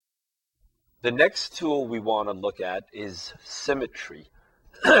The next tool we want to look at is symmetry.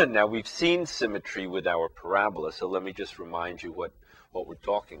 Now, we've seen symmetry with our parabola, so let me just remind you what we're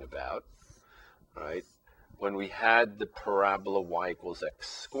talking about. Right? When we had the parabola y equals x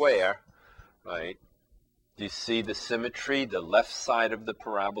squared, right? Do you see the symmetry? The left side of the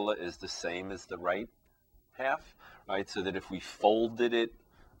parabola is the same as the right half, right? So that if we folded it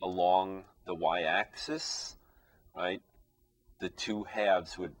along the y-axis, right, the two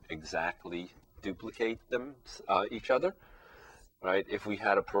halves would exactly duplicate each other, right? If we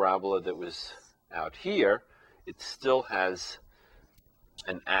had a parabola that was out here, it still has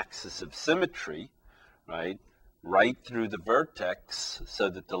an axis of symmetry, right through the vertex, so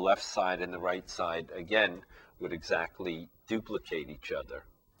that the left side and the right side, again, would exactly duplicate each other.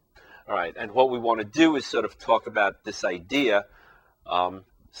 All right, and what we want to do is sort of talk about this idea,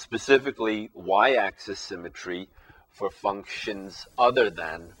 specifically y-axis symmetry for functions other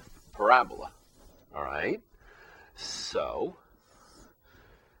than parabola. All right, so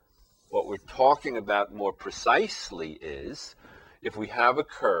what we're talking about more precisely is if we have a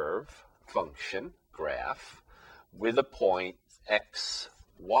curve function, graph, with a point x,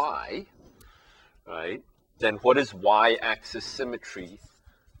 y, right, then what does y-axis symmetry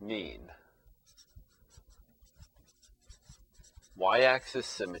mean? Y-axis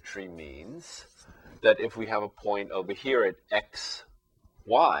symmetry means that if we have a point over here at x,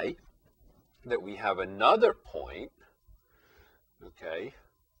 y, that we have another point, okay,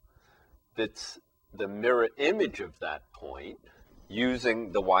 that's the mirror image of that point,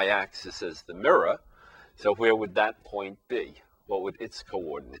 using the y-axis as the mirror. So where would that point be? What would its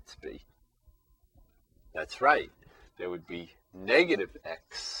coordinates be? That's right. There would be negative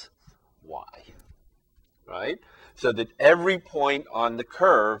x, y, right? So that every point on the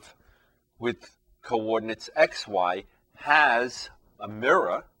curve with coordinates x, y has a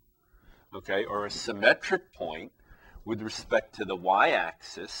mirror, okay, or a symmetric point with respect to the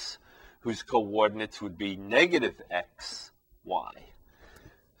y-axis, whose coordinates would be negative x, y.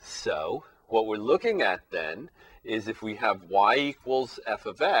 So what we're looking at then is if we have y equals f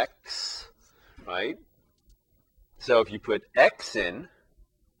of x, right? So if you put x into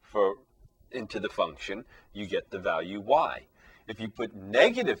the function, you get the value y. If you put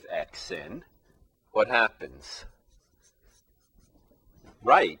negative x in, what happens?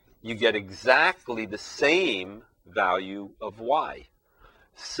 Right, you get exactly the same value of y.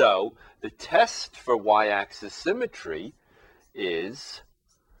 So the test for y-axis symmetry is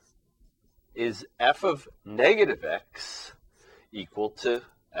f of negative x equal to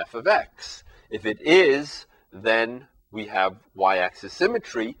f of x? If it is, then we have y-axis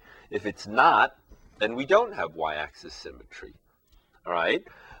symmetry. If it's not, then we don't have y-axis symmetry. All right?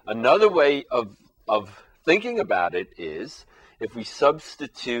 Another way of thinking about it is if we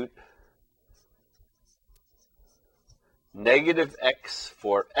substitute negative x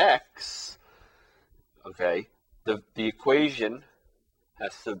for x, okay, the equation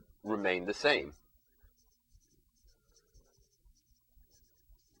has to remain the same.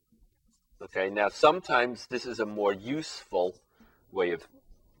 Okay, now sometimes this is a more useful way of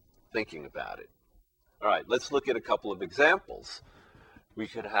thinking about it. All right, let's look at a couple of examples. We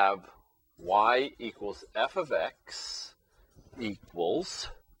could have y equals f of x equals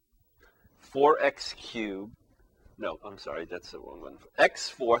 4x cubed. No, I'm sorry, that's the wrong one. X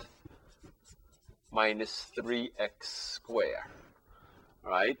fourth minus 3x squared.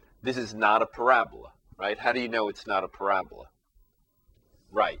 All right, this is not a parabola, right? How do you know it's not a parabola?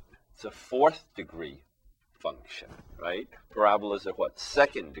 Right, it's a fourth degree function, right? Parabolas are what?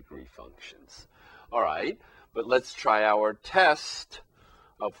 Second degree functions. All right, but let's try our test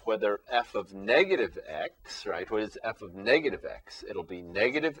of whether f of negative x, right? What is f of negative x? It'll be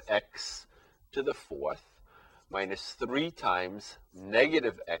negative x to the fourth minus 3 times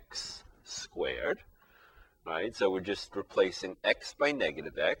negative x squared, right? So we're just replacing x by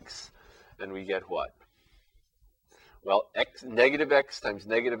negative x, and we get what? Well, negative x times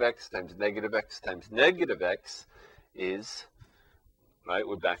negative x times negative x times negative x is, right,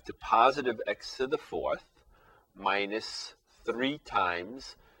 we're back to positive x to the fourth minus 3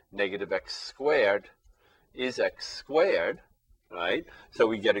 times negative x squared is x squared, right? So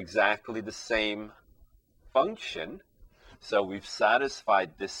we get exactly the same function. So we've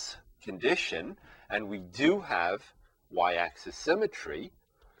satisfied this condition, and we do have y-axis symmetry,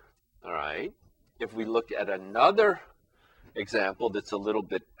 all right? If we look at another example that's a little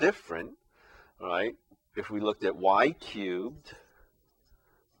bit different, all right? If we looked at y cubed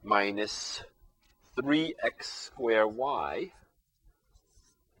minus 3x squared y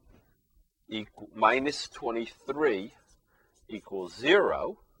minus 23 equals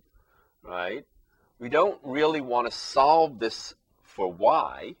 0, right? We don't really want to solve this for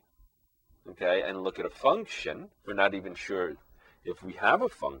y, okay, and look at a function. We're not even sure if we have a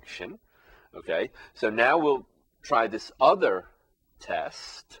function, okay? So now we'll try this other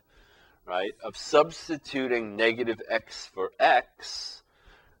test, right, of substituting negative x for x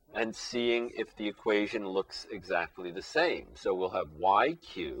and seeing if the equation looks exactly the same. So we'll have y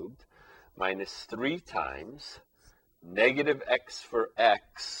cubed minus 3 times negative x for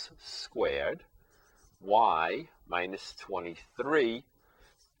x squared, y minus 23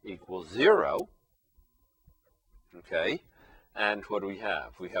 equals 0, okay? And what do we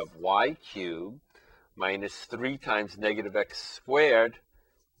have? We have y cubed minus 3 times negative x squared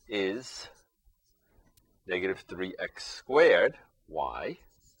is negative 3x squared, y,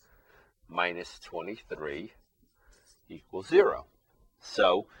 minus 23 equals 0.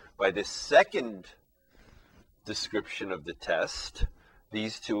 So by this second description of the test,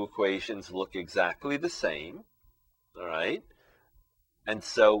 these two equations look exactly the same, all right? And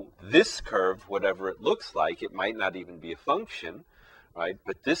so this curve, whatever it looks like, it might not even be a function, right?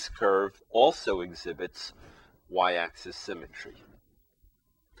 But this curve also exhibits y-axis symmetry.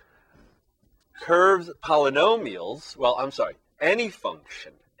 Curves, polynomials, well, I'm sorry, any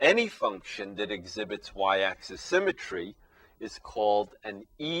function that exhibits y-axis symmetry is called an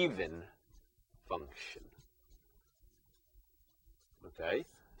even function. Okay,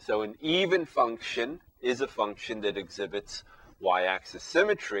 so an even function is a function that exhibits y-axis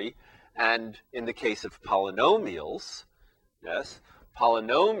symmetry, and in the case of polynomials, yes,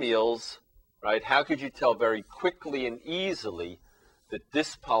 polynomials, right, how could you tell very quickly and easily that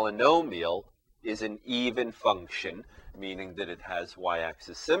this polynomial is an even function, meaning that it has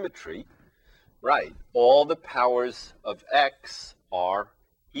y-axis symmetry? Right, all the powers of x are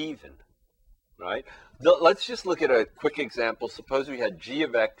even, right? Let's just look at a quick example. Suppose we had g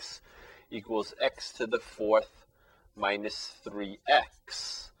of x equals x to the 4th minus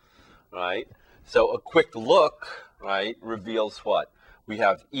 3x, right? So a quick look, right, reveals what? We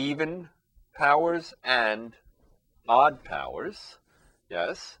have even powers and odd powers,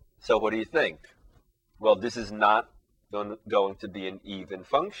 yes? So what do you think? Well, this is not going to be an even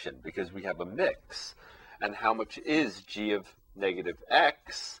function because we have a mix. And how much is g of negative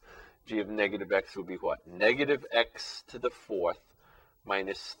x? G of negative x will be what? Negative x to the 4th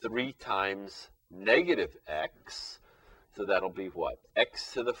minus 3 times negative x. So that'll be what?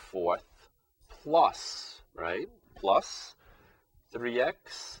 X to the 4th plus, right? Plus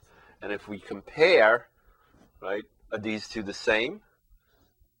 3x. And if we compare, right, are these two the same?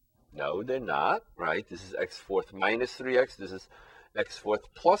 No, they're not, right? This is x 4th minus 3x. This is x 4th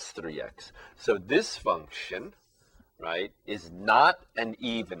plus 3x. So this function, right, is not an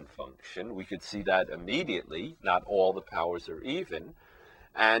even function. We could see that immediately. Not all the powers are even.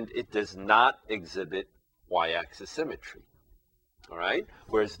 And it does not exhibit y-axis symmetry. All right?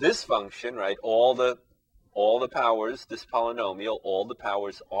 Whereas this function, right, all the powers, this polynomial, all the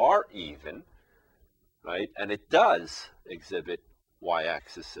powers are even, right? And it does exhibit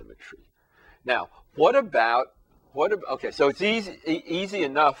y-axis symmetry. Now, okay, so it's easy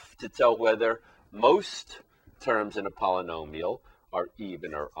enough to tell whether most terms in a polynomial are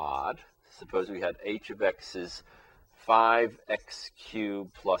even or odd. Suppose we had h of x is 5x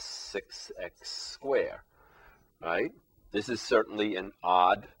cubed plus 6x squared, right? This is certainly an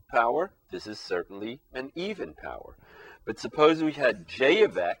odd power. This is certainly an even power. But suppose we had j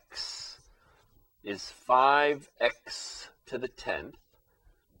of x is 5x to the 10th,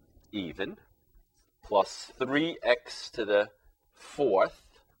 even, plus 3x to the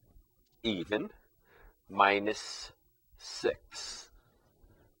 4th, even, minus 6.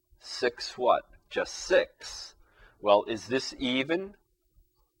 6 what? Just 6. Well, is this even?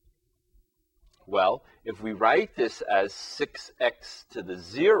 Well, if we write this as 6x to the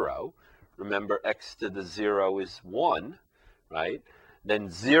 0, remember x to the 0 is 1, right?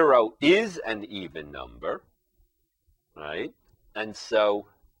 Then 0 is an even number, right? And so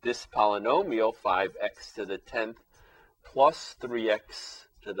this polynomial, 5x to the 10th plus 3x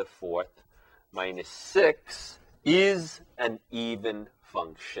to the 4th minus 6, is an even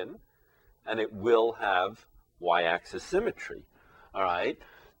function, and it will have y-axis symmetry. All right?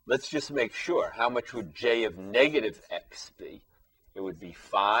 Let's just make sure. How much would j of negative x be? It would be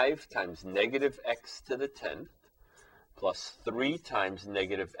 5 times negative x to the 10th plus 3 times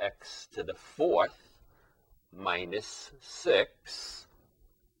negative x to the 4th minus 6,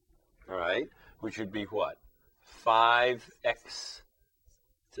 all right, which would be what? 5x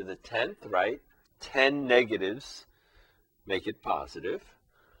to the 10th, right? 10 negatives make it positive,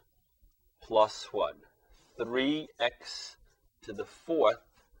 plus what? 3x to the 4th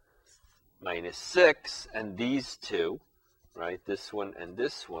minus 6, and these two, right, this one and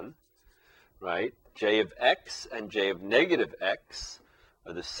this one, right, j of x and j of negative x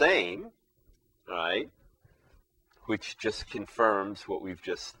are the same, right, which just confirms what we've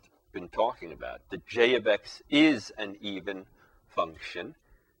just been talking about. The j of x is an even function.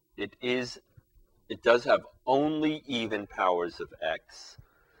 It does have only even powers of x,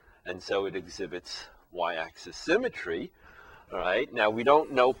 and so it exhibits y-axis symmetry. All right, now we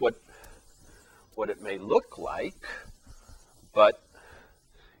don't know what it may look like, but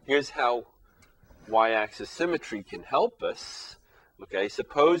here's how y-axis symmetry can help us. Okay,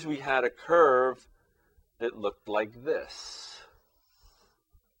 suppose we had a curve that looked like this.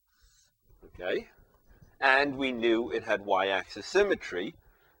 Okay, and we knew it had y-axis symmetry,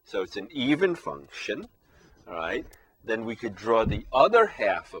 so it's an even function. All right, then we could draw the other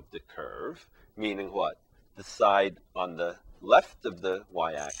half of the curve, meaning what? The side on the left of the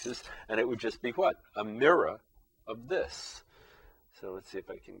y-axis, and it would just be what? A mirror of this. So let's see if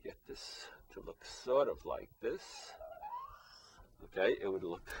I can get this to look sort of like this. Okay, it would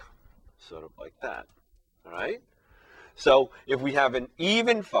look sort of like that. All right? So if we have an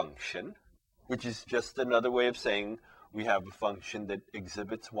even function, which is just another way of saying we have a function that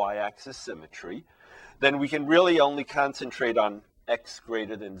exhibits y-axis symmetry, then we can really only concentrate on x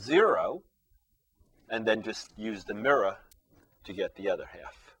greater than 0, and then just use the mirror to get the other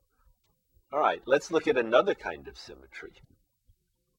half. All right, let's look at another kind of symmetry.